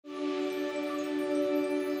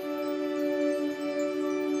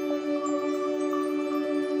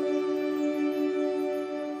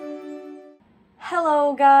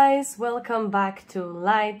Hello guys, welcome back to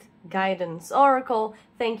Light Guidance Oracle.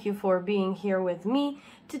 Thank you for being here with me.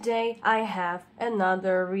 Today I have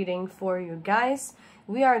another reading for you guys.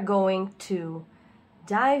 We are going to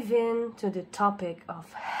dive into the topic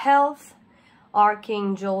of health.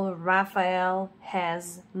 Archangel Raphael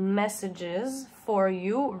has messages for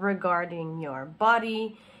you regarding your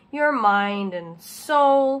body, your mind and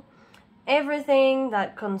soul. Everything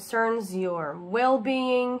that concerns your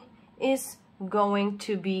well-being is going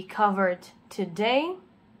to be covered today.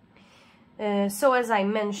 So as I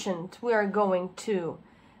mentioned, we are going to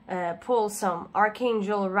pull some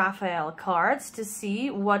Archangel Raphael cards to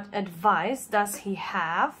see what advice does he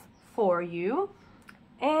have for you.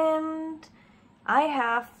 And I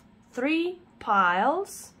have 3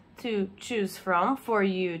 piles to choose from for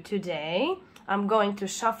you today. I'm going to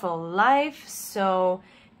shuffle live, so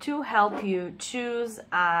to help you choose,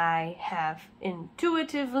 I have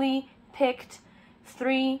intuitively picked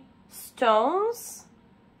 3 stones.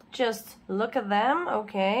 Just look at them.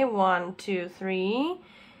 Okay, 1, 2, 3.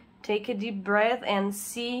 Take a deep breath and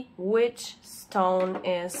see which stone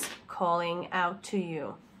is calling out to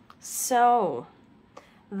you. So,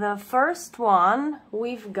 the first one,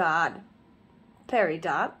 we've got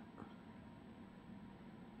peridot.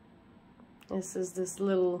 This is this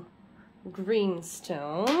little green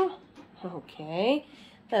stone. Okay.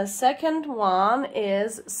 The second one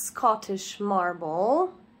is Scottish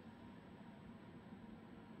marble.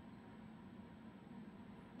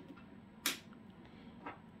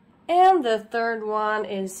 And the third one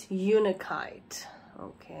is unakite.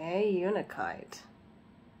 Okay, unakite.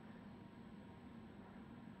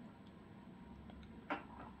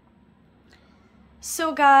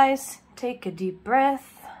 So guys, take a deep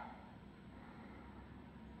breath.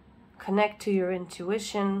 Connect to your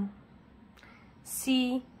intuition.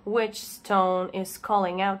 See which stone is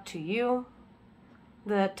calling out to you.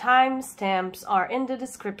 The timestamps are in the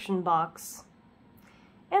description box.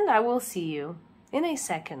 And I will see you in a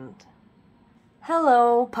second.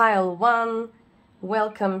 Hello, pile 1.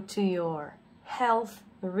 Welcome to your health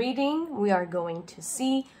reading. We are going to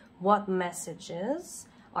see what messages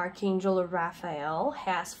Archangel Raphael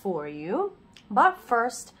has for you. But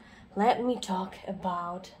first, let me talk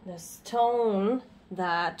about the stone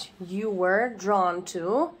that you were drawn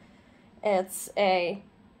to. It's a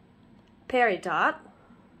peridot,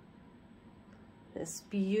 this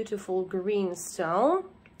beautiful green stone.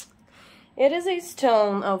 It is a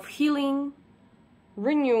stone of healing,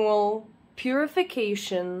 renewal,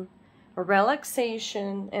 purification,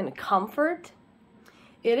 relaxation, and comfort.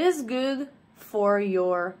 It is good for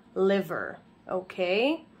your liver,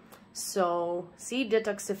 okay? So, see,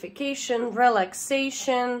 detoxification,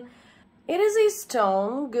 relaxation. It is a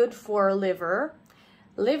stone good for liver.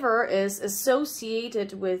 Liver is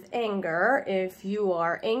associated with anger. If you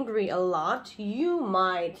are angry a lot, you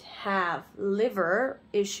might have liver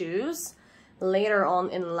issues later on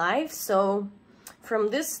in life. So,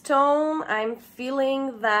 from this stone, I'm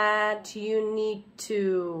feeling that you need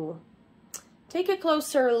to take a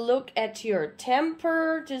closer look at your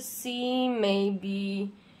temper to see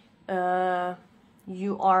maybe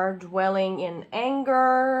you are dwelling in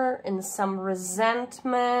anger, in some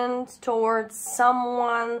resentment towards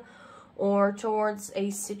someone or towards a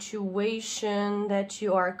situation that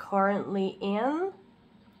you are currently in.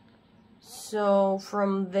 So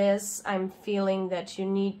from this, I'm feeling that you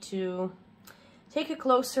need to take a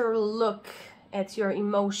closer look at your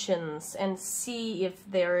emotions and see if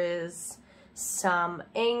there is some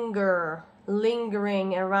anger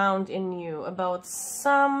lingering around in you about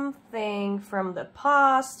something from the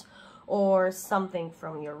past or something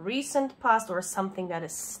from your recent past or something that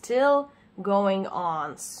is still going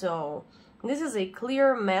on. So this is a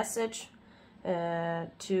clear message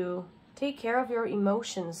to take care of your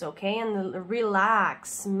emotions, okay? And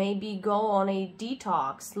relax, maybe go on a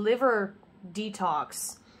detox, liver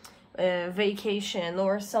detox, vacation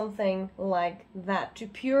or something like that to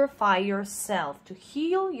purify yourself, to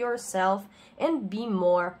heal yourself and be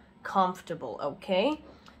more comfortable, okay?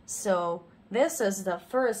 So this is the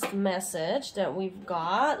first message that we've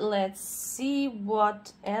got. Let's see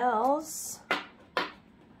what else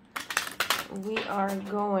we are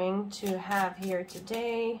going to have here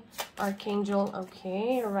today. Archangel,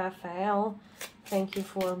 okay, Raphael, thank you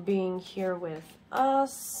for being here with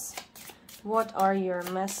us. What are your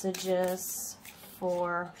messages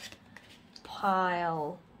for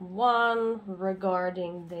pile 1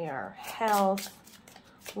 regarding their health?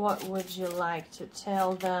 What would you like to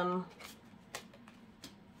tell them?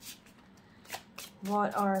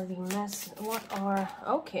 What are the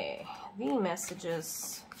the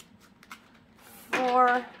messages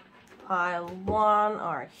for pile 1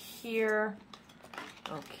 are here.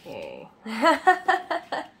 Okay.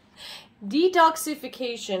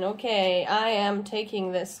 Detoxification. Okay, I am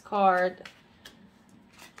taking this card.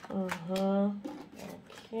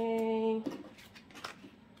 Okay.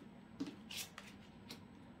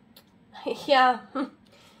 Yeah.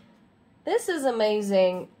 This is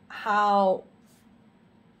amazing how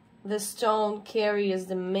the stone carries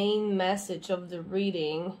the main message of the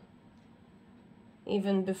reading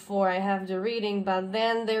even before I have the reading, but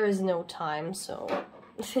then there is no time, so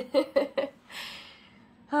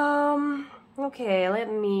okay,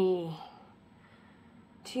 let me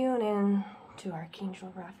tune in to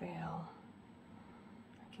Archangel Raphael.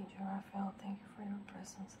 Archangel Raphael, thank you for your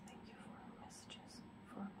presence. Thank you for messages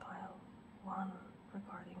for pile 1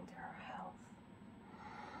 regarding their health.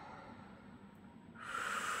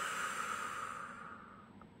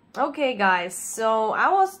 Okay guys, so I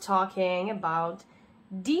was talking about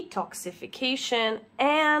detoxification,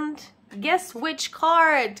 and guess which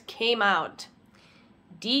card came out?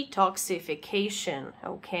 Detoxification.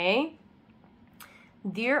 Okay.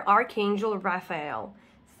 Dear Archangel Raphael,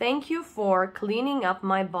 thank you for cleaning up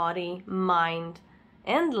my body, mind,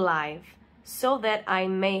 and life so that I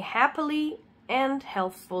may happily and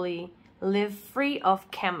healthfully live free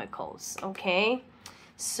of chemicals. Okay,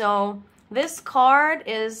 so this card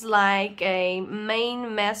is like a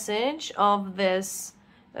main message of this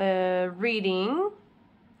reading.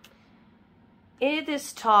 It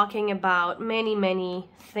is talking about many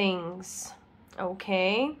things.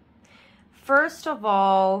 Okay, first of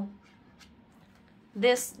all,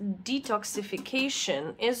 this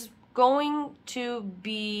detoxification is going to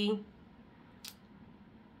be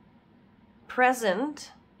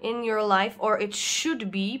present in your life, or it should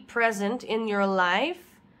be present in your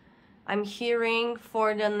life. I'm hearing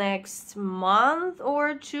for the next month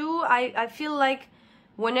or 2. I feel like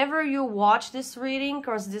whenever you watch this reading,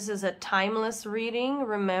 because this is a timeless reading,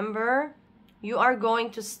 remember, you are going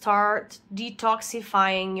to start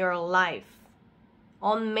detoxifying your life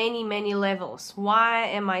on many levels. Why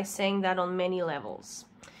am I saying that on many levels?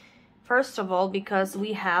 First of all, because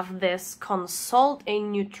we have this consult a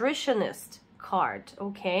nutritionist card,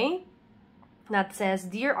 okay? That says,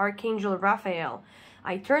 Dear Archangel Raphael,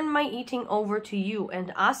 I turn my eating over to you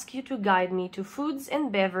and ask you to guide me to foods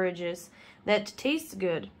and beverages that taste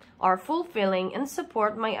good, are fulfilling, and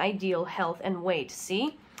support my ideal health and weight.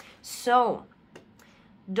 See? So,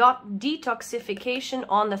 detoxification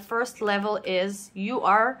on the first level is you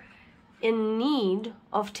are in need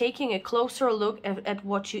of taking a closer look at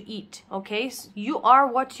what you eat. Okay, so you are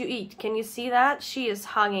what you eat. Can you see that? She is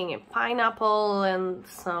hugging a pineapple and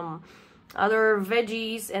some other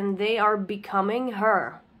veggies, and they are becoming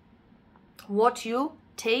her. What you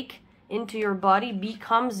take into your body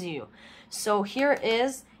becomes you. So here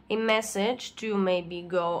is a message to maybe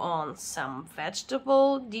go on some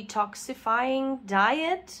vegetable detoxifying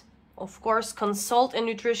diet. Of course, consult a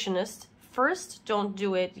nutritionist first. Don't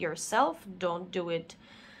do it yourself. Don't do it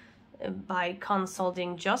by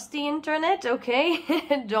consulting just the internet,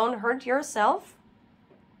 okay? Don't hurt yourself.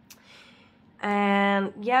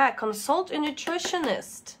 And yeah, consult a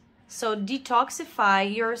nutritionist. So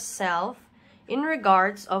detoxify yourself in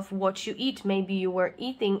regards of what you eat. Maybe you were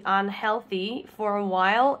eating unhealthy for a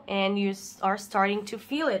while and you are starting to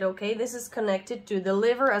feel it, okay? This is connected to the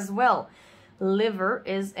liver as well. Liver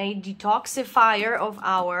is a detoxifier of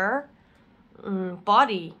our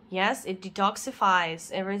body. Yes, it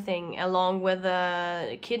detoxifies everything along with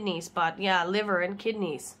the kidneys, but yeah, liver and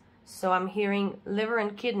kidneys. So I'm hearing liver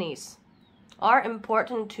and kidneys are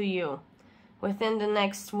important to you within the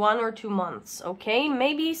next 1 or 2 months, okay?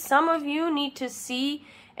 Maybe some of you need to see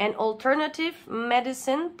an alternative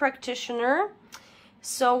medicine practitioner.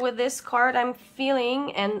 So with this card, I'm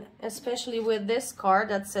feeling, and especially with this card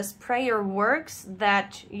that says prayer works,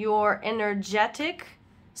 that your energetic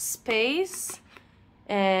space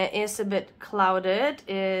is a bit clouded.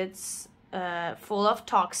 It's full of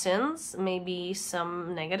toxins, maybe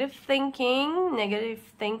some negative thinking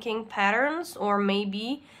patterns, or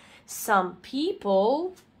maybe some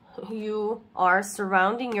people you are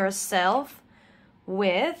surrounding yourself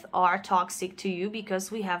with are toxic to you,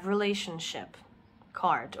 because we have relationship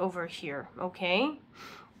card over here, okay?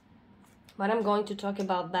 But I'm going to talk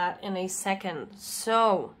about that in a second.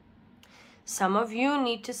 So some of you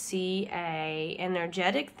need to see a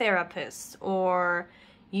energetic therapist or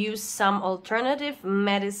use some alternative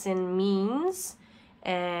medicine means.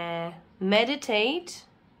 Meditate.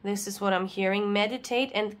 This is what I'm hearing. Meditate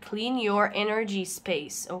and clean your energy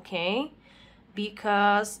space, okay?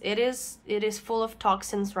 because it is full of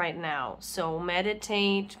toxins right now. So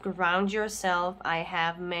meditate, ground yourself. I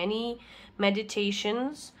have many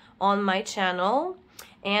meditations on my channel,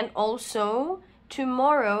 and also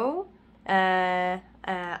tomorrow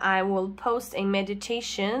I will post a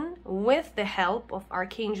meditation with the help of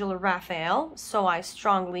Archangel Raphael, so I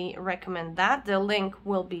strongly recommend that. The link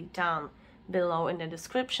will be down below in the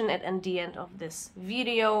description and the end of this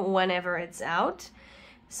video whenever it's out.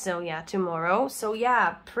 So yeah, tomorrow. So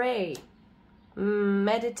yeah, pray,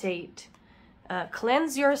 meditate,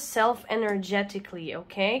 cleanse yourself energetically,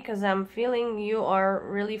 okay? Because I'm feeling you are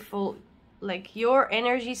really full, like your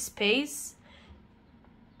energy space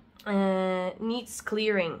needs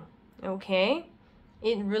clearing, okay?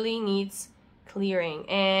 It really needs clearing.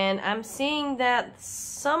 And I'm seeing that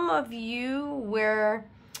some of you were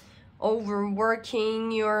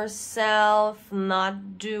overworking yourself,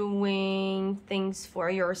 not doing things for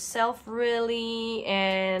yourself really,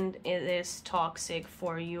 and it is toxic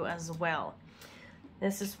for you as well.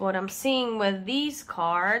 This is what I'm seeing with these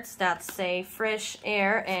cards that say fresh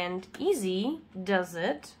air and easy does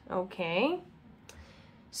it, okay?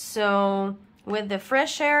 So with the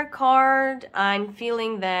fresh air card, I'm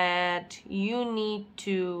feeling that you need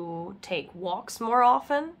to take walks more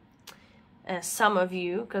often. Some of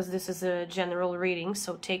you, because this is a general reading,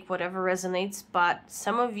 so take whatever resonates, but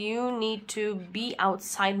some of you need to be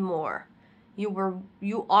outside more.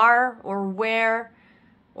 You are or were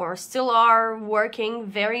or still are working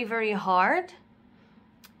very, very hard,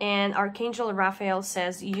 and Archangel Raphael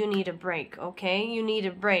says you need a break, okay? You need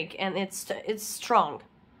a break, and it's strong.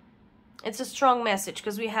 It's a strong message,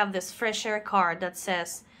 because we have this fresh air card that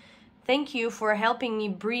says, thank you for helping me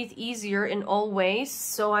breathe easier in all ways.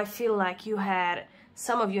 So I feel like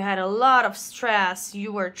some of you had a lot of stress.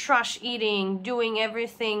 You were trash eating, doing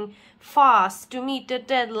everything fast to meet the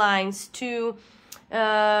deadlines, to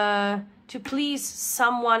please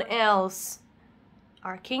someone else.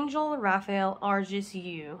 Archangel Raphael urges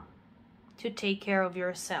you to take care of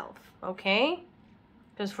yourself, okay?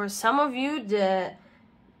 Because for some of you, the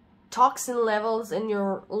toxin levels in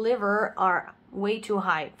your liver are way too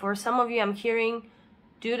high. For some of you, I'm hearing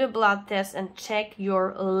do the blood test and check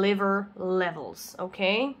your liver levels,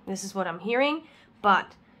 okay? This is what I'm hearing.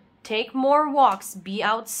 But take more walks, be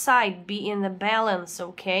outside, be in the balance,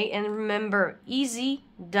 okay? And remember, easy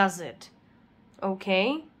does it,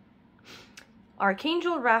 okay?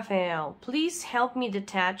 Archangel Raphael, please help me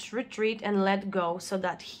detach, retreat, and let go so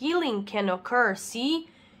that healing can occur. See,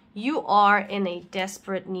 you are in a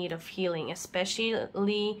desperate need of healing,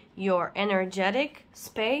 especially your energetic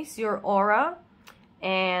space, your aura,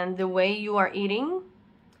 and the way you are eating.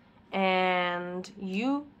 And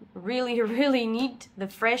you really, really need the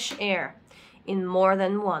fresh air in more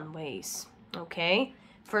than one ways, okay?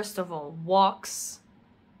 First of all, walks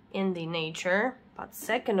in the nature. But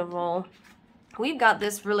second of all, we've got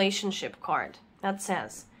this relationship card that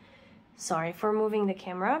says, sorry for moving the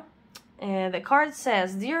camera. The card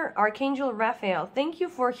says, Dear Archangel Raphael, thank you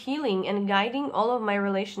for healing and guiding all of my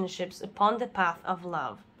relationships upon the path of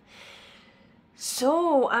love.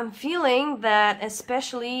 So I'm feeling that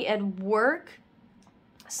especially at work,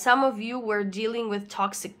 some of you were dealing with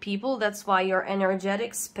toxic people. That's why your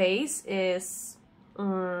energetic space is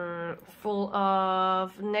full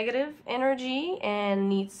of negative energy and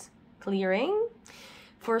needs clearing.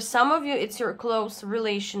 For some of you, it's your close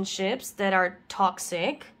relationships that are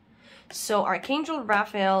toxic. So Archangel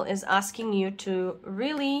Raphael is asking you to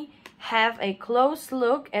really have a close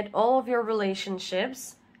look at all of your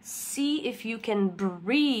relationships. See if you can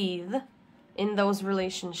breathe in those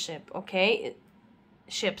relationships, okay?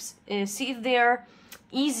 See if they're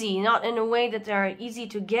easy, not in a way that they're easy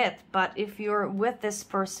to get, but if you're with this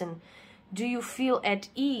person, do you feel at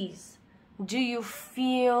ease? Do you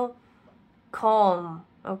feel calm,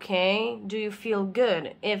 okay? Do you feel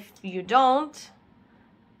good? If you don't,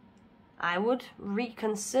 I would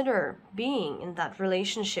reconsider being in that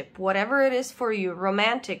relationship, whatever it is for you,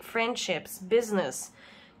 romantic, friendships, business.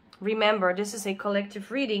 Remember, this is a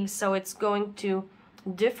collective reading, so it's going to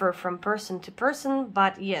differ from person to person,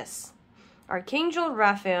 but yes, Archangel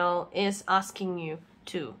Raphael is asking you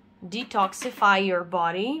to detoxify your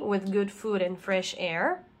body with good food and fresh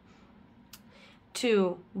air,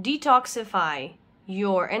 to detoxify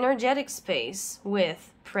your energetic space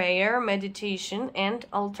with prayer, meditation, and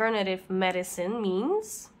alternative medicine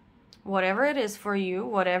means, whatever it is for you,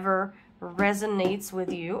 whatever resonates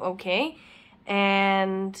with you, okay?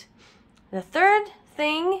 And the third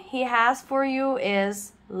thing he has for you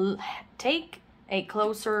is take a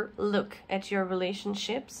closer look at your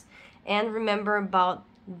relationships and remember about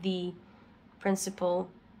the principle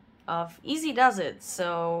of easy does it.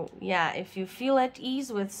 So yeah, if you feel at ease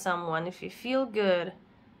with someone, if you feel good,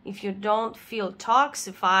 if you don't feel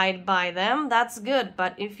toxified by them, that's good.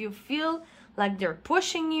 But if you feel like they're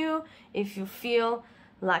pushing you, if you feel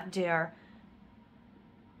like they're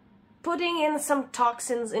putting in some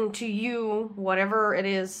toxins into you, whatever it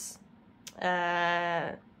is,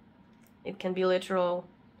 it can be literal.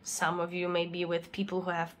 Some of you may be with people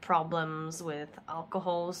who have problems with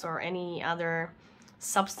alcohols or any other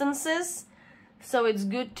substances. So it's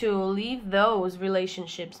good to leave those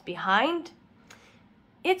relationships behind.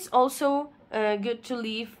 It's also good to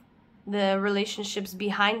leave the relationships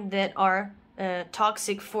behind that are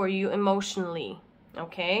toxic for you emotionally.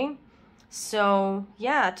 Okay? So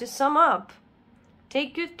yeah, to sum up,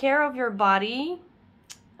 take good care of your body,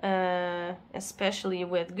 especially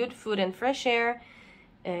with good food and fresh air.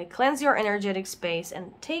 Cleanse your energetic space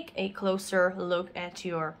and take a closer look at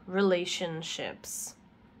your relationships.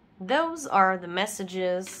 Those are the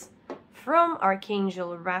messages from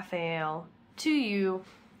Archangel Raphael to you,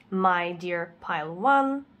 my dear Pile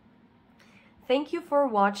 1. Thank you for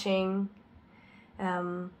watching.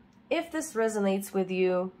 If this resonates with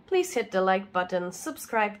you, please hit the like button,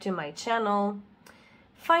 subscribe to my channel.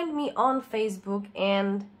 Find me on Facebook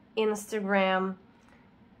and Instagram,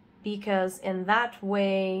 because in that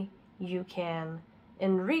way you can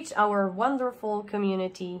enrich our wonderful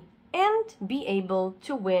community and be able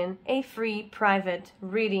to win a free private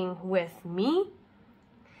reading with me.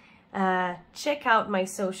 Check out my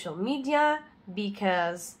social media,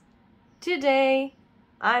 because today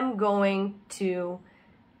I'm going to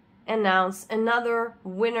announce another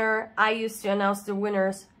winner. I used to announce the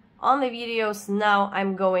winners on the videos. Now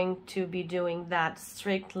I'm going to be doing that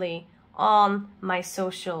strictly on my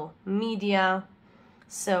social media.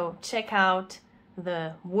 So check out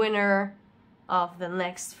the winner of the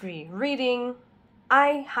next free reading.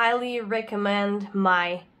 I highly recommend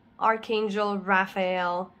my Archangel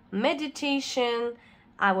Raphael meditation.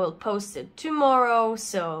 I will post it tomorrow,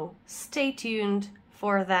 so stay tuned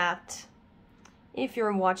for that. If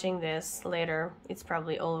you're watching this later, it's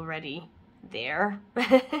probably already there.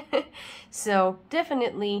 So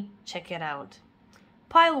definitely check it out.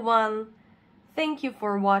 Pile 1, thank you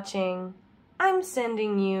for watching. I'm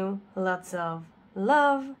sending you lots of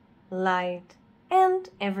love, light, and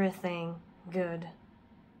everything good.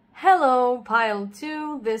 Hello, Pile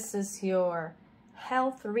 2. This is your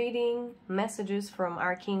health reading, messages from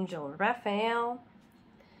Archangel Raphael.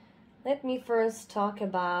 Let me first talk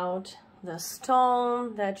about the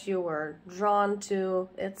stone that you were drawn to.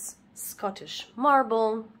 It's Scottish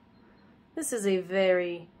marble. This is a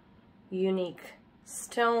very unique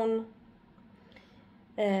stone.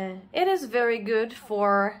 It is very good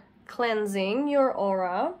for cleansing your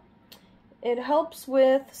aura. It helps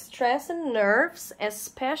with stress and nerves,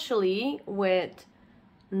 especially with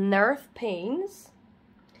nerve pains.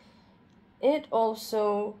 It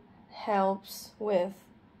also helps with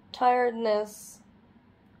tiredness,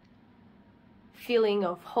 feeling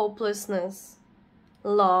of hopelessness,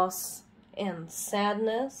 loss, and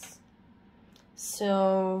sadness.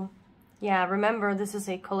 So yeah, remember, this is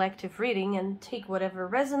a collective reading and take whatever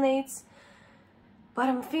resonates. But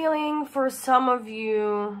I'm feeling for some of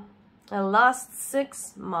you, the last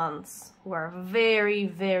 6 months were very,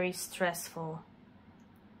 very stressful.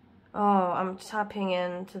 Oh, I'm tapping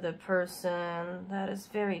into the person that is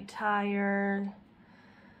very tired,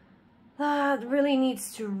 that really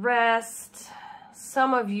needs to rest.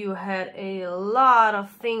 Some of you had a lot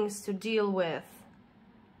of things to deal with.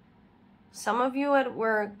 Some of you at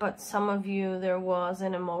work, but some of you there was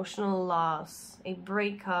an emotional loss, a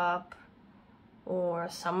breakup, or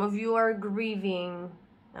some of you are grieving,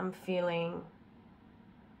 I'm feeling.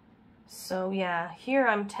 So yeah, here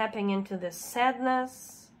I'm tapping into this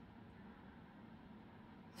sadness,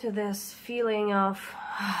 to this feeling of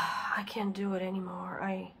I can't do it anymore.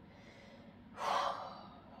 I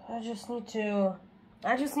just need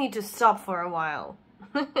to stop for a while.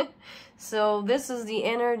 So this is the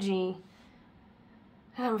energy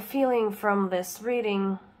I'm feeling from this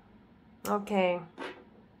reading. Okay,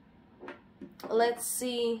 let's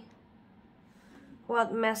see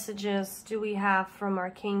what messages do we have from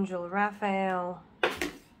Archangel Raphael.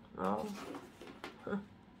 Oh.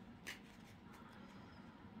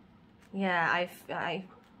 Yeah,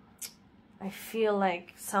 I feel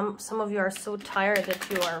like some of you are so tired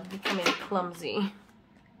that you are becoming clumsy.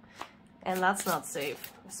 And that's not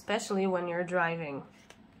safe, especially when you're driving.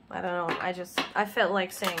 I don't know, I felt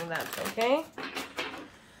like saying that, okay?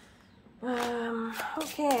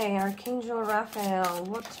 Okay, Archangel Raphael,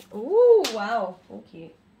 what? Ooh, wow,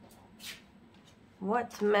 okay.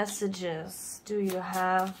 What messages do you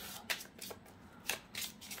have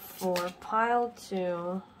for pile 2?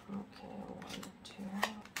 Okay, 1,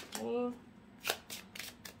 2, 3.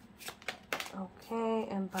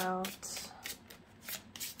 Okay, about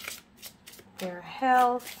their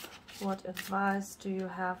health. What advice do you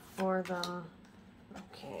have for them?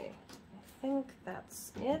 Okay, I think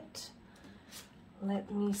that's it.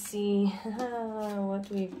 Let me see what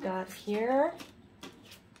we've got here.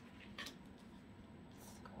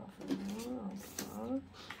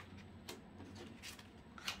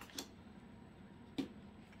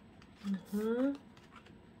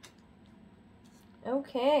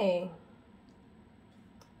 Okay.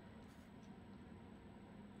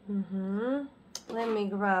 Let me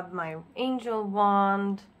grab my angel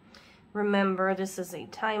wand. Remember, this is a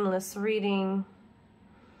timeless reading.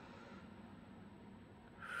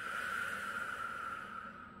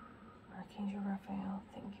 Archangel Raphael,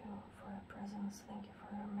 thank you for your presence. Thank you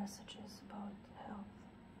for your messages about health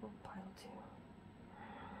for pile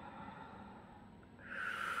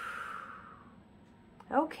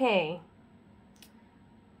 2. Okay.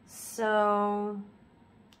 So,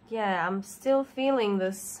 yeah, I'm still feeling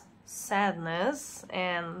this sadness,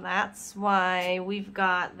 and that's why we've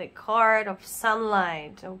got the card of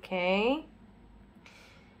sunlight, okay?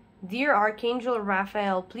 Dear Archangel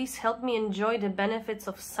Raphael, please help me enjoy the benefits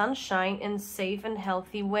of sunshine in safe and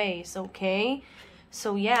healthy ways, okay?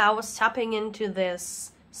 So yeah, I was tapping into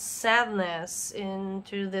this sadness,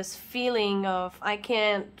 into this feeling of I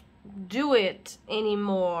can't do it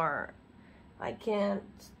anymore. I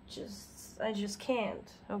just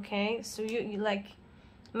can't, okay? So you like,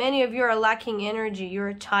 many of you are lacking energy,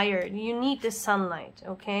 you're tired, you need the sunlight,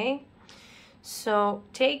 okay? So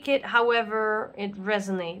take it however it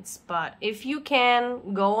resonates, but if you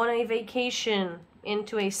can, go on a vacation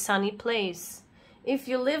into a sunny place. If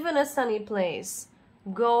you live in a sunny place,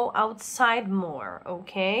 go outside more,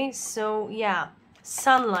 okay? So yeah,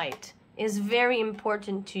 sunlight is very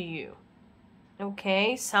important to you,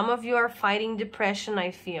 okay? Some of you are fighting depression, I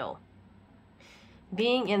feel.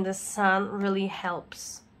 Being in the sun really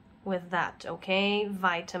helps with that, okay?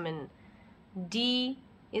 Vitamin D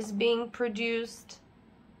is being produced.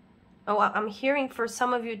 Oh, I'm hearing for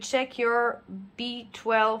some of you, check your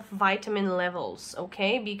B12 vitamin levels,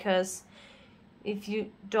 okay? Because if you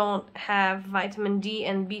don't have vitamin D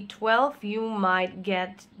and B12, you might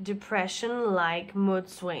get depression like mood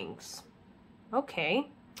swings. Okay,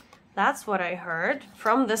 that's what I heard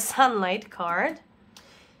from the sunlight card.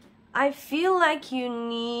 I feel like you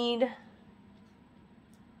need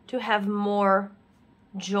to have more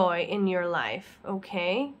joy in your life,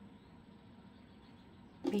 okay?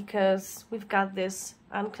 Because we've got this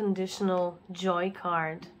unconditional joy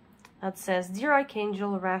card that says, Dear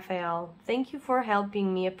Archangel Raphael, thank you for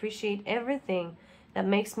helping me appreciate everything that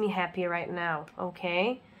makes me happy right now,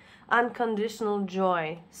 okay? Unconditional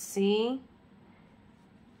joy. See?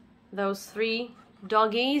 Those 3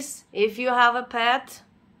 doggies, if you have a pet,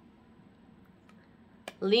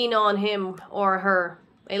 lean on him or her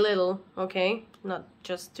a little, okay? Not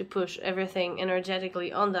just to push everything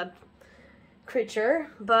energetically on that creature,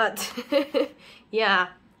 but yeah,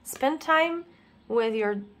 spend time with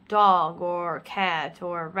your dog or cat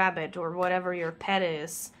or rabbit or whatever your pet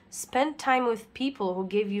is. Spend time with people who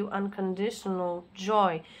give you unconditional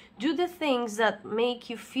joy. Do the things that make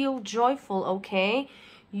you feel joyful, okay?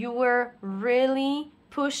 You were really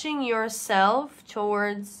pushing yourself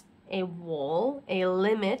towards a wall, a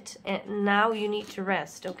limit, and now you need to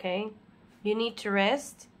rest, okay? You need to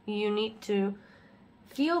rest. You need to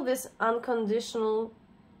feel this unconditional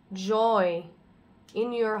joy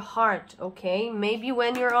in your heart, okay? Maybe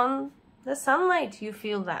when you're on the sunlight, you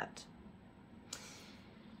feel that.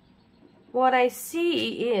 What I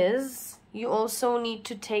see is you also need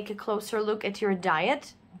to take a closer look at your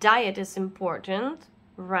diet. Diet is important,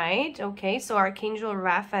 right? Okay, so Archangel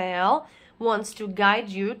Raphael wants to guide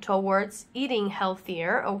you towards eating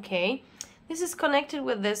healthier, okay? This is connected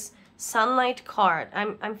with this sunlight card.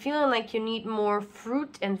 I'm feeling like you need more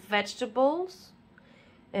fruit and vegetables,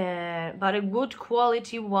 but a good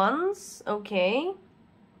quality ones, okay?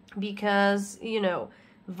 Because, you know,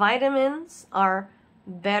 vitamins are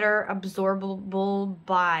better absorbable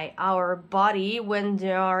by our body when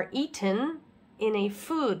they are eaten in a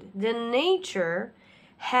food. The nature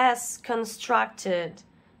has constructed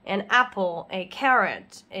an apple, a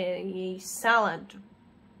carrot, a salad,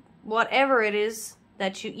 whatever it is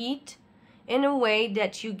that you eat, in a way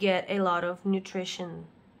that you get a lot of nutrition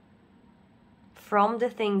from the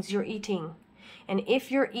things you're eating. And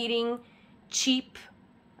if you're eating cheap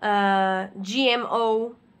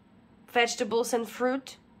GMO vegetables and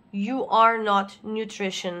fruit, you are not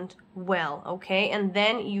nutritioned well, okay? And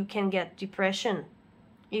then you can get depression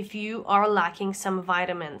if you are lacking some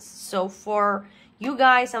vitamins. So for you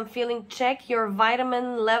guys, I'm feeling, check your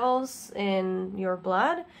vitamin levels in your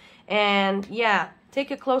blood, and yeah,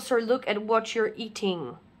 take a closer look at what you're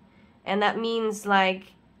eating. And that means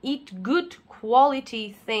like eat good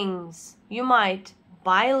quality things. You might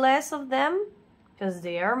buy less of them because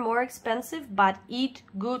they are more expensive, but eat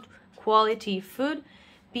good quality food,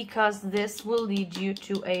 because this will lead you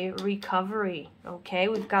to a recovery, okay?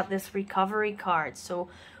 We've got this recovery card. So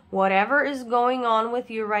whatever is going on with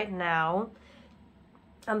you right now,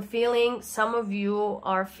 I'm feeling some of you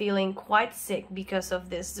are feeling quite sick because of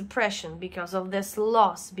this depression, because of this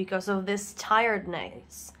loss, because of this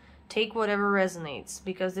tiredness. Take whatever resonates,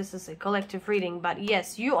 because this is a collective reading. But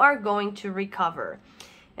yes, you are going to recover.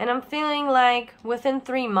 And I'm feeling like within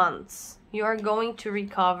 3 months, you are going to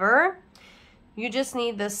recover. You just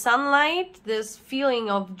need the sunlight, this feeling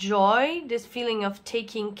of joy, this feeling of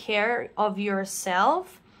taking care of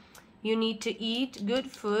yourself. You need to eat good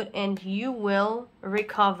food and you will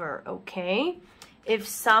recover, okay? If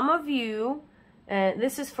some of you,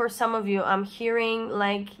 this is for some of you, I'm hearing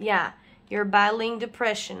like, yeah, you're battling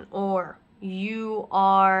depression, or you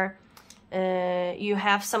are, you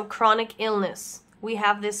have some chronic illness. We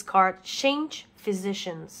have this card, change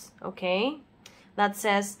physicians, okay? That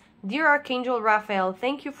says, Dear Archangel Raphael,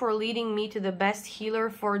 thank you for leading me to the best healer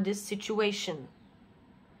for this situation.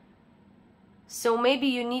 So maybe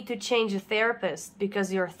you need to change a therapist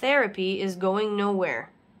because your therapy is going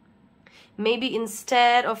nowhere. Maybe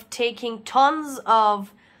instead of taking tons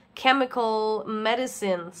of chemical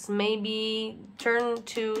medicines, maybe turn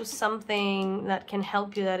to something that can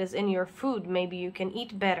help you that is in your food. Maybe you can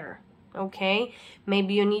eat better, okay?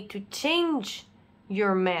 Maybe you need to change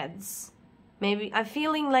your meds. Maybe I'm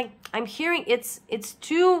feeling like I'm hearing it's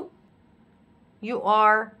too, you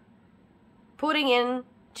are putting in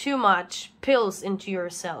too much pills into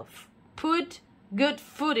yourself. Put good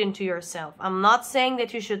food into yourself. I'm not saying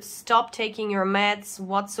that you should stop taking your meds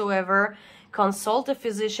whatsoever. Consult a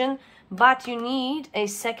physician, but you need a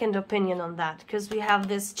second opinion on that, because we have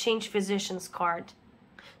this change physicians card.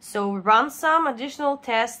 So run some additional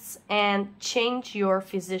tests and change your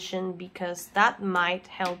physician, because that might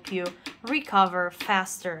help you recover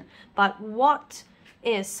faster. But what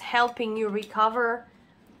is helping you recover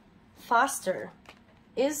faster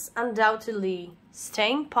is undoubtedly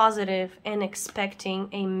staying positive and expecting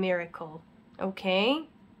a miracle, okay?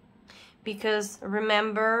 Because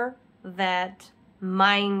remember that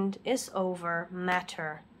mind is over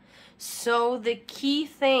matter. So the key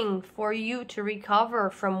thing for you to recover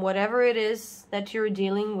from whatever it is that you're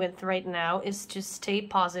dealing with right now is to stay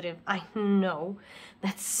positive. I know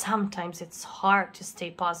that sometimes it's hard to stay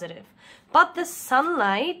positive, but the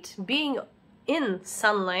sunlight, being in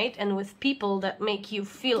sunlight and with people that make you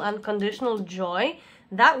feel unconditional joy,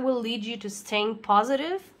 that will lead you to staying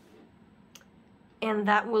positive, and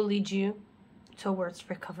that will lead you towards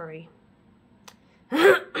recovery.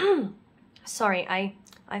 Sorry,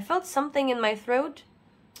 I felt something in my throat.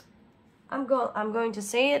 I'm going to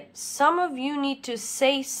say it. Some of you need to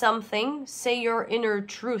say something, say your inner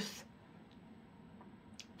truth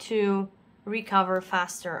to recover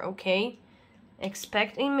faster, okay?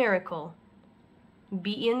 Expect a miracle.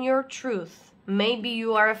 Be in your truth. Maybe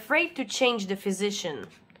you are afraid to change the physician,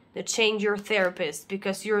 to change your therapist,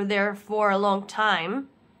 because you're there for a long time,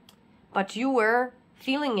 but you were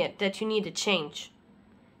feeling it that you need a change.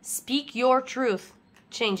 Speak your truth.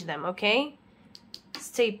 Change them, okay?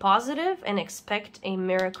 Stay positive and expect a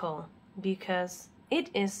miracle, because it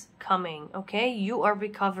is coming, okay? You are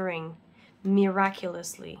recovering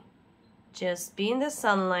miraculously. Just be in the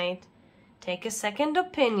sunlight. Take a second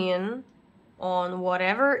opinion on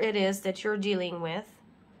whatever it is that you're dealing with.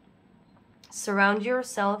 Surround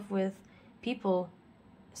yourself with people,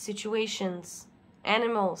 situations,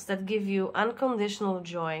 animals that give you unconditional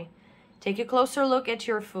joy. Take a closer look at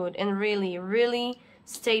your food and really, really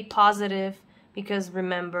stay positive, because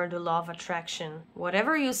remember the law of attraction.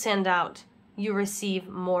 Whatever you send out, you receive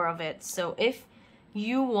more of it. So if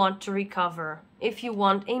you want to recover, if you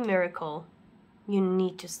want a miracle, you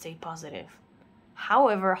need to stay positive.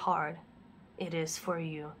 However hard it is for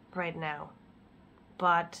you right now.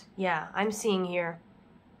 But yeah, I'm seeing here,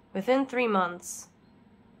 within 3 months,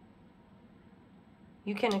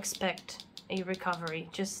 you can expect a recovery.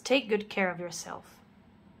 Just take good care of yourself.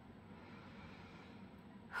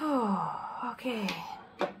 Okay.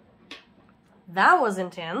 That was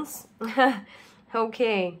intense.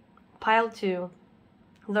 Okay, pile 2.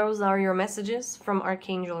 Those are your messages from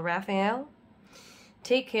Archangel Raphael.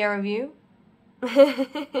 Take care of you.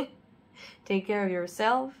 Take care of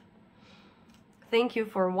yourself. Thank you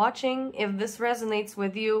for watching. If this resonates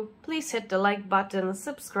with you, please hit the like button,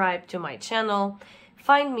 subscribe to my channel.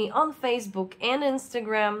 Find me on Facebook and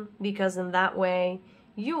Instagram, because in that way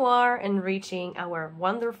you are enriching our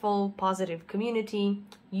wonderful positive community.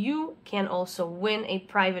 You can also win a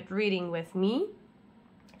private reading with me.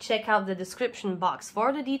 Check out the description box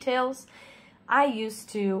for the details. I used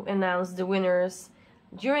to announce the winners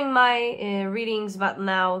during my readings, but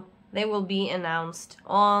now they will be announced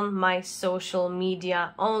on my social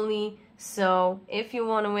media only. So if you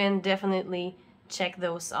want to win, definitely check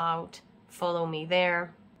those out. Follow me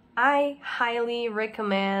there. I highly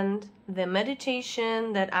recommend the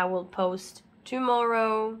meditation that I will post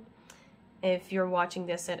tomorrow. If you're watching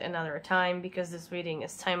this at another time, because this reading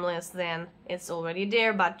is timeless, then it's already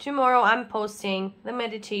there. But tomorrow I'm posting the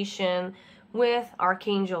meditation with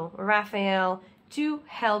Archangel Raphael to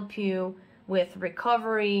help you with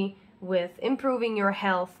recovery, with improving your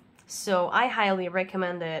health. So I highly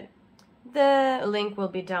recommend it. The link will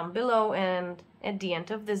be down below and at the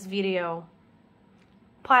end of this video.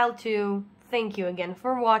 Pile 2, thank you again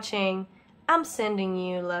for watching. I'm sending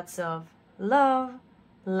you lots of love,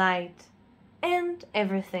 light, and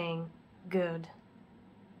everything good.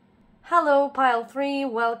 Hello Pile 3,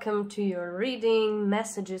 welcome to your reading.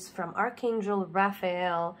 Messages from Archangel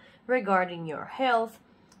Raphael regarding your health.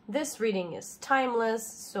 This reading is timeless,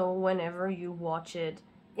 so whenever you watch it,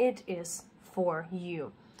 it is for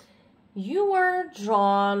you. You were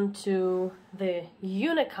drawn to the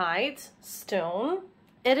Unakite stone.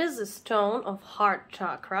 It is a stone of heart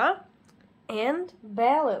chakra and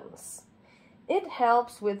balance. It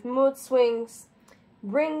helps with mood swings,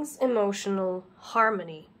 brings emotional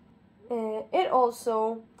harmony. It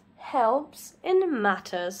also helps in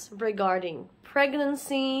matters regarding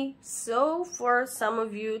pregnancy. So for some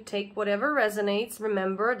of you, take whatever resonates.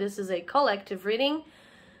 Remember, this is a collective reading,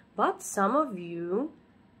 but some of you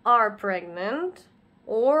are pregnant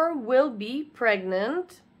or will be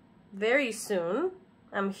pregnant very soon,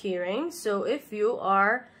 I'm hearing. So if you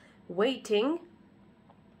are waiting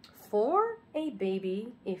for a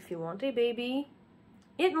baby, if you want a baby,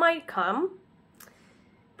 it might come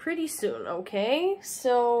pretty soon, okay?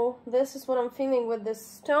 So this is what I'm feeling with this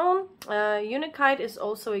stone. Unakite is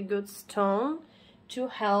also a good stone to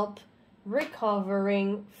help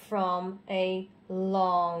recovering from a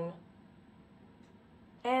long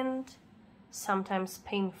and sometimes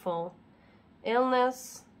painful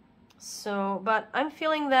illness. So, but I'm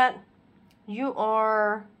feeling that you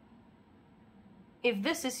are, if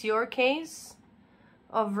this is your case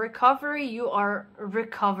of recovery, you are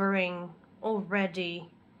recovering already.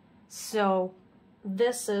 So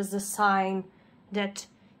this is a sign that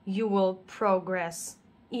you will progress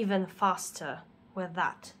even faster with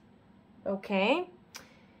that. Okay?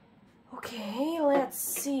 Okay, let's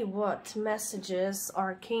see what messages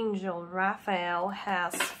Archangel Raphael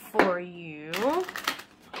has for you.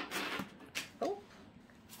 Oh,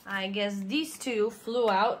 I guess these two flew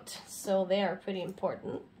out, so they are pretty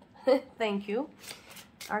important. Thank you.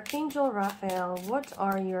 Archangel Raphael, what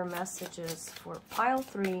are your messages for Pile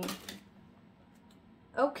 3?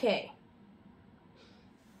 Okay.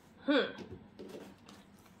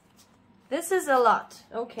 This is a lot.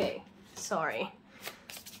 Okay, sorry.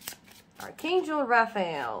 Archangel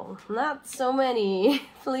Raphael, not so many,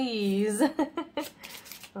 please.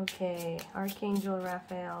 Okay, Archangel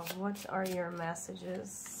Raphael, what are your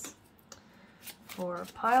messages for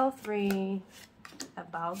Pile 3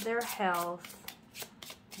 about their health?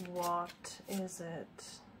 What is it?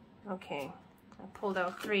 Okay, I pulled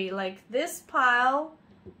out 3. Like this pile,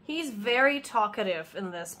 he's very talkative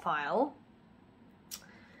in this pile.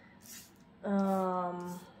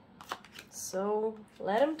 So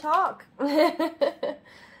let him talk.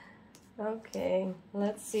 Okay,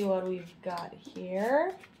 let's see what we've got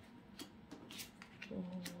here.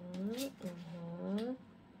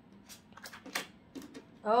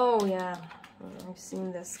 Oh yeah, I've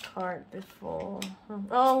seen this card before.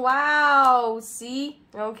 Oh wow, see?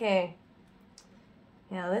 Okay.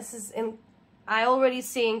 Yeah, this is I already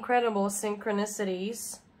see incredible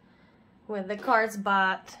synchronicities with the cards,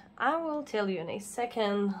 but I will tell you in a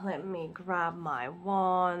second. Let me grab my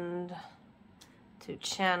wand to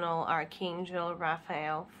channel Archangel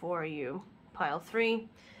Raphael for you. Pile 3.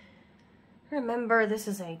 Remember, this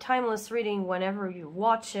is a timeless reading. Whenever you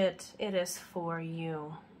watch it, it is for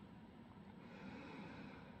you.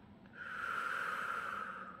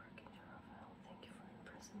 Archangel Raphael, thank you for your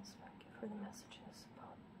presence. Thank you for the messages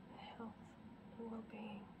about health and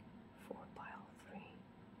well-being for Pile 3.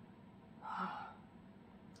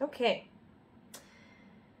 Okay.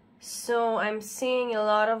 So I'm seeing a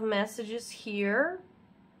lot of messages here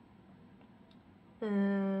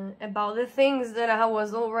about the things that I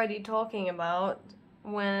was already talking about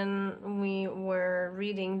when we were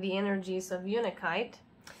reading the energies of Unakite.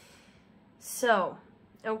 So,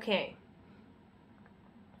 okay.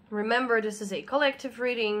 Remember, this is a collective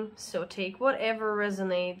reading, so take whatever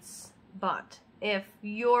resonates. But if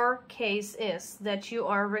your case is that you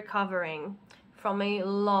are recovering from a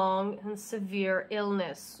long and severe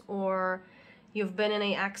illness, or you've been in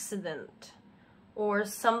an accident, or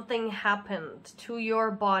something happened to your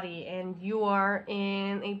body and you are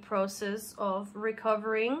in a process of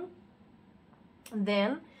recovering,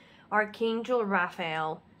 then Archangel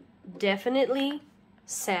Raphael definitely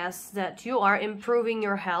says that you are improving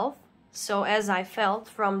your health. So as I felt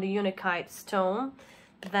from the Unakite stone,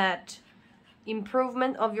 that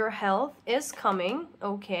improvement of your health is coming,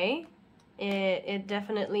 okay? It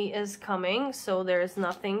definitely is coming, so there's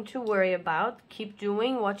nothing to worry about. Keep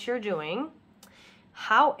doing what you're doing.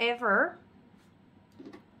 However,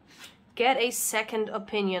 get a second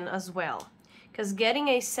opinion as well, because getting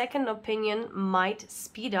a second opinion might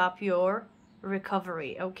speed up your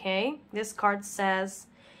recovery, okay? This card says,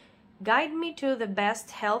 guide me to the best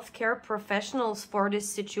healthcare professionals for this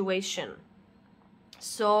situation.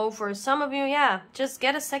 So for some of you, yeah, just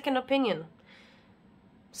get a second opinion.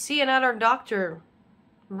 See another doctor.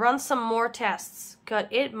 Run some more tests, because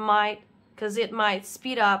it might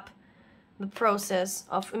speed up the process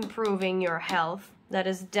of improving your health. That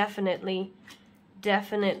is definitely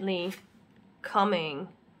coming,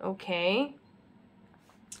 okay?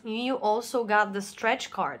 You also got the stretch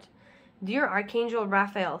card. Dear Archangel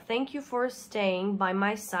Raphael, thank you for staying by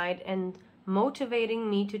my side and motivating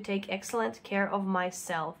me to take excellent care of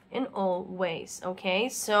myself in all ways, okay?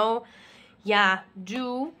 So, yeah,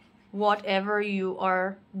 do whatever you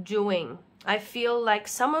are doing. I feel like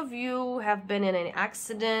some of you have been in an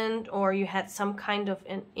accident or you had some kind of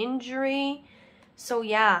an injury. So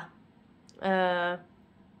yeah,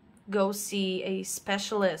 go see a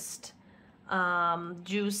specialist.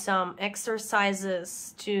 Do some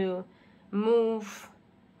exercises to move.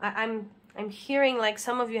 I'm hearing like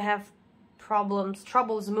some of you have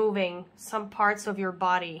troubles moving some parts of your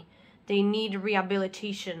body. They need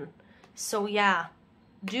rehabilitation. So yeah,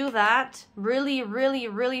 do that.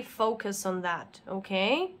 Really focus on that,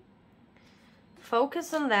 okay?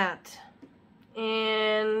 Focus on that.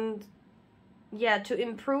 And yeah, to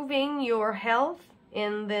improving your health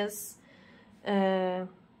in this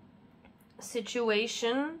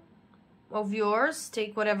situation of yours,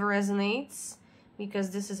 take whatever resonates,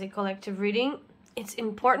 because this is a collective reading. It's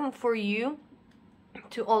important for you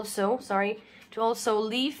to also,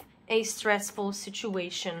 leave a stressful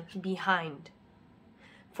situation behind.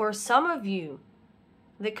 For some of you,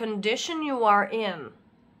 the condition you are in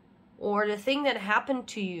or the thing that happened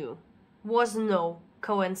to you was no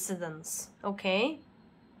coincidence, okay?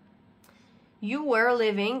 You were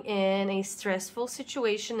living in a stressful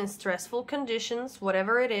situation, in stressful conditions,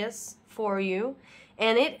 whatever it is for you,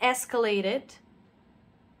 and it escalated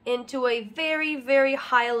into a very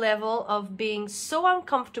high level of being so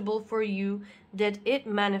uncomfortable for you that it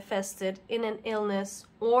manifested in an illness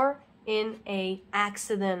or in a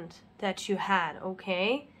accident that you had,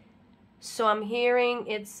 okay? So I'm hearing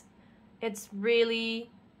it's really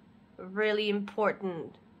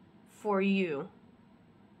important for you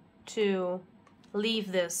to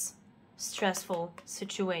leave this stressful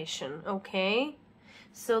situation, okay?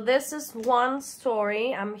 So this is one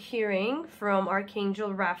story I'm hearing from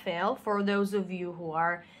Archangel Raphael for those of you who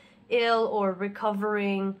are ill or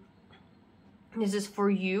recovering. This is for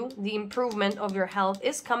you. The improvement of your health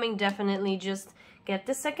is coming definitely. Just get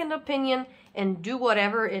the second opinion and do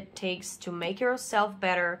whatever it takes to make yourself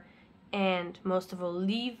better, and most of all,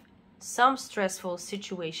 leave some stressful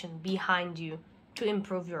situation behind you to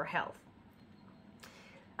improve your health.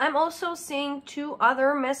 I'm also seeing two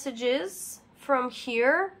other messages from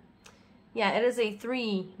here. Yeah, it is a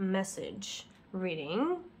 3-message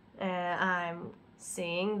reading. I'm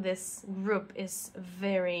seeing this group is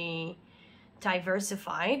very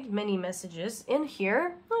diversified, many messages in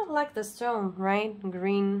here. I like the stone, right?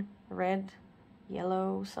 Green, red,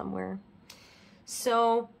 yellow somewhere.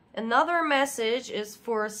 So another message is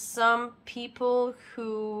for some people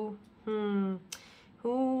who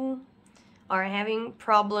are having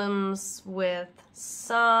problems with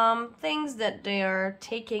some things that they are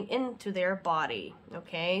taking into their body,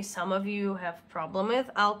 okay? Some of you have problem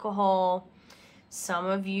with alcohol. Some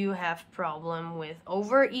of you have problem with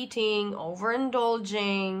overeating,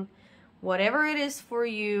 overindulging. Whatever it is for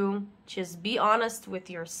you, just be honest with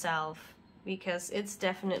yourself, because it's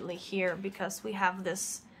definitely here, because we have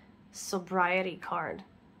this sobriety card.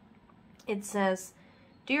 It says,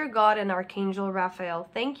 Dear God and Archangel Raphael,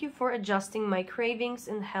 thank you for adjusting my cravings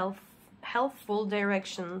in healthful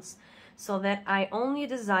directions so that I only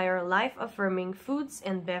desire life-affirming foods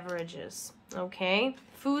and beverages. Okay,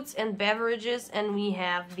 foods and beverages, and we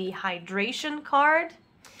have the hydration card.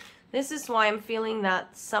 This is why I'm feeling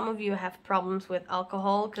that some of you have problems with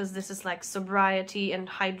alcohol, because this is like sobriety and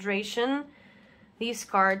hydration. These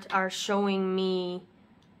cards are showing me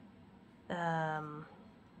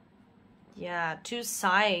yeah, two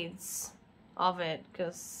sides of it,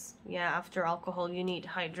 because yeah, after alcohol you need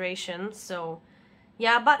hydration. So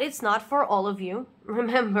yeah, but it's not for all of you.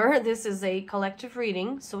 Remember, this is a collective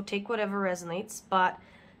reading, so take whatever resonates. But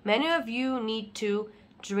many of you need to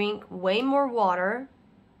drink way more water.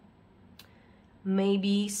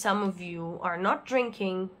 Maybe some of you are not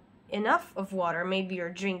drinking enough of water. Maybe you're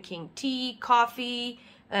drinking tea, coffee,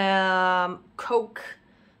 Coke,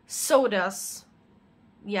 sodas.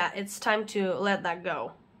 Yeah, it's time to let that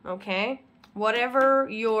go, okay? Whatever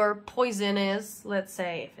your poison is, let's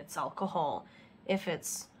say if it's alcohol, if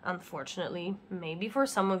it's, unfortunately, maybe for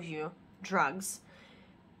some of you, drugs,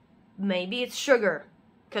 maybe it's sugar,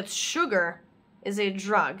 because sugar is a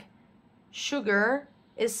drug. Sugar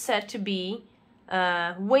is said to be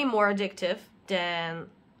way more addictive than,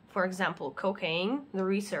 for example, cocaine, the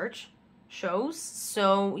research shows.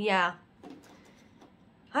 So yeah,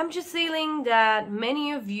 I'm just feeling that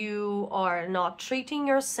many of you are not treating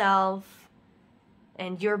yourself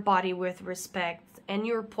and your body with respect, and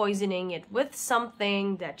you're poisoning it with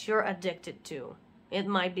something that you're addicted to. It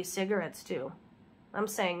might be cigarettes too. I'm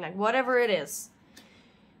saying, like, whatever it is,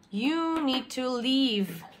 you need to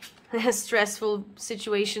leave a stressful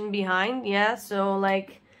situation behind. Yeah, so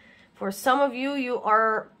like for some of you,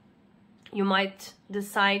 you might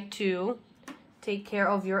decide to take care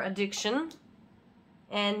of your addiction.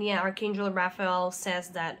 And yeah, Archangel Raphael says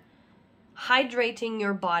that hydrating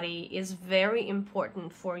your body is very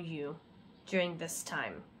important for you during this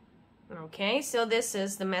time. Okay, so this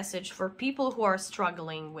is the message for people who are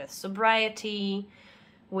struggling with sobriety,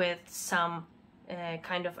 with some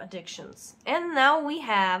kind of addictions. And now we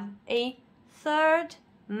have a third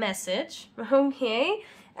message, okay,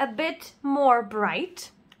 a bit more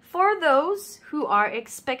bright for those who are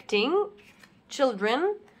expecting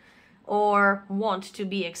children or want to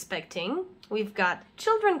be expecting. We've got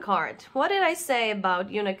children card. What did I say about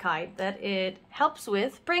Unikite? That it helps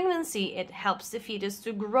with pregnancy. It helps the fetus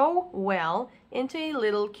to grow well into a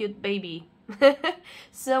little cute baby.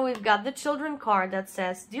 So we've got the children card that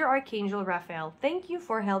says, Dear Archangel Raphael, thank you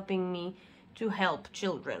for helping me to help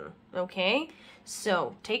children. Okay,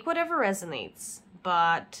 so take whatever resonates.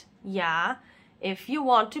 But yeah, if you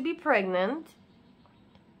want to be pregnant,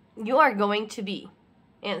 you are going to be.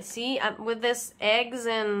 And see, with this eggs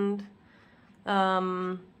and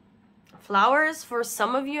flowers, for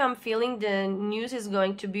some of you, I'm feeling the news is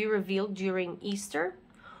going to be revealed during Easter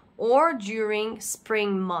or during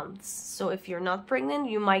spring months. So if you're not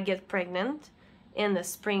pregnant, you might get pregnant in the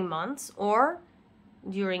spring months or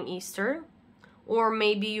during Easter. Or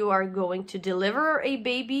maybe you are going to deliver a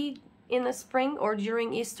baby in the spring or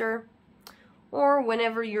during Easter, or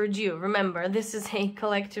whenever you're due. Remember, this is a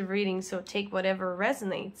collective reading, so take whatever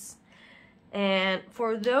resonates. And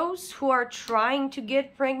for those who are trying to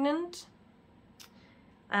get pregnant,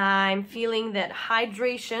 I'm feeling that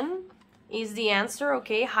hydration is the answer,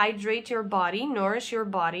 okay? Hydrate your body, nourish your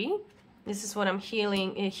body. This is what I'm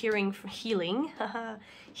hearing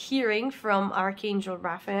from Archangel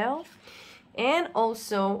Raphael. And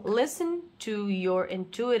also, listen to your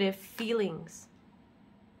intuitive feelings.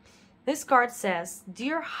 This card says,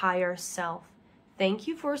 Dear Higher Self, thank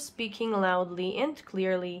you for speaking loudly and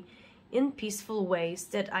clearly in peaceful ways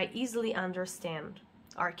that I easily understand.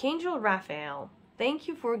 Archangel Raphael, thank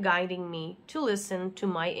you for guiding me to listen to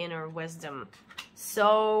my inner wisdom.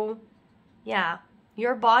 So, yeah,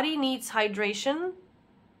 your body needs hydration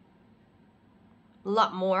a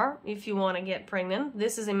lot more if you want to get pregnant.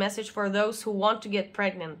 This is a message for those who want to get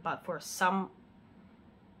pregnant, but for some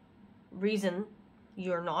reason,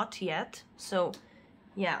 you're not yet. So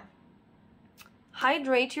yeah,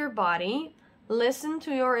 hydrate your body, listen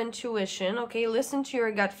to your intuition, okay? Listen to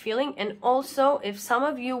your gut feeling. And also, if some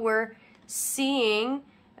of you were seeing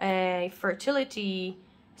a fertility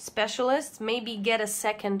specialist, maybe get a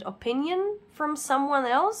second opinion from someone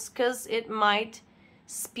else, because it might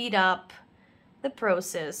speed up the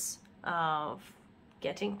process of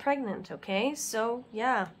getting pregnant, okay? So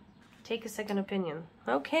yeah, take a second opinion.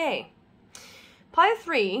 Okay, pile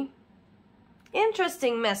 3,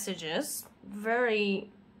 interesting messages, very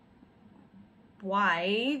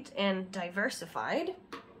wide and diversified.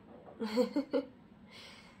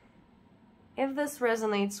 If this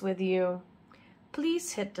resonates with you,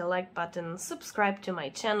 please hit the like button, subscribe to my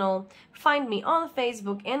channel, find me on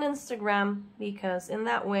Facebook and Instagram, because in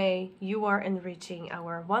that way you are enriching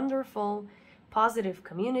our wonderful, positive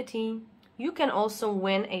community. You can also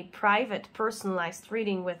win a private, personalized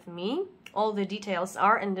reading with me. All the details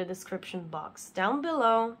are in the description box down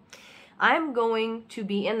below. I'm going to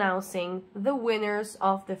be announcing the winners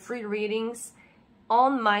of the free readings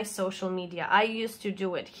on my social media. I used to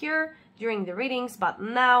do it here during the readings, but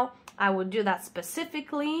now I would do that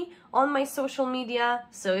specifically on my social media.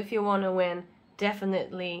 So if you want to win,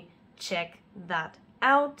 definitely check that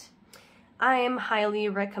out. I am highly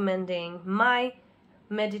recommending my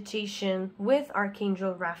meditation with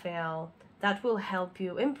Archangel Raphael that will help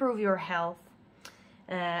you improve your health.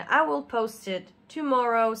 I will post it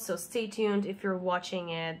tomorrow, so stay tuned. If you're watching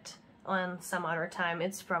it on some other time,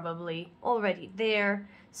 it's probably already there.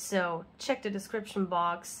 So check the description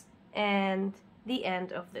box and the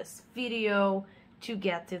end of this video to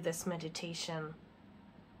get to this meditation.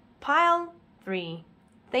 Pile 3.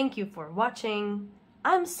 Thank you for watching.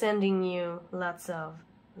 I'm sending you lots of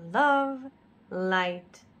love,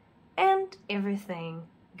 light, and everything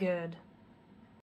good.